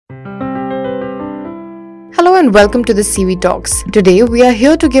and welcome to the CV Talks. Today we are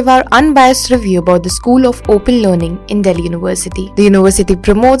here to give our unbiased review about the School of Open Learning in Delhi University. The university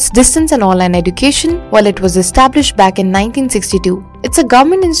promotes distance and online education while it was established back in 1962. It's a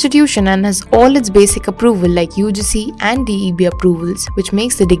government institution and has all its basic approval like UGC and DEB approvals, which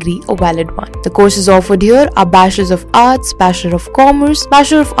makes the degree a valid one. The courses offered here are Bachelors of Arts, Bachelor of Commerce,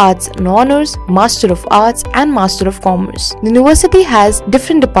 Bachelor of Arts and Honors, Master of Arts and Master of Commerce. The university has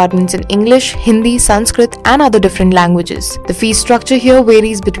different departments in English, Hindi, Sanskrit and other different languages. The fee structure here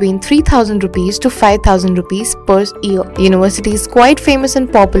varies between 3,000 rupees to 5,000 rupees per year. The university is quite famous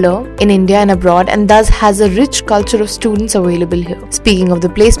and popular in India and abroad and thus has a rich culture of students available here. Speaking of the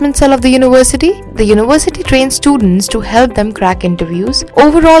placement cell of the university trains students to help them crack interviews.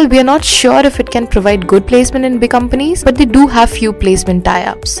 Overall, we are not sure if it can provide good placement in big companies, but they do have few placement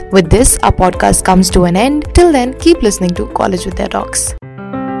tie-ups. With this, our podcast comes to an end. Till then, keep listening to College Vidya Talks.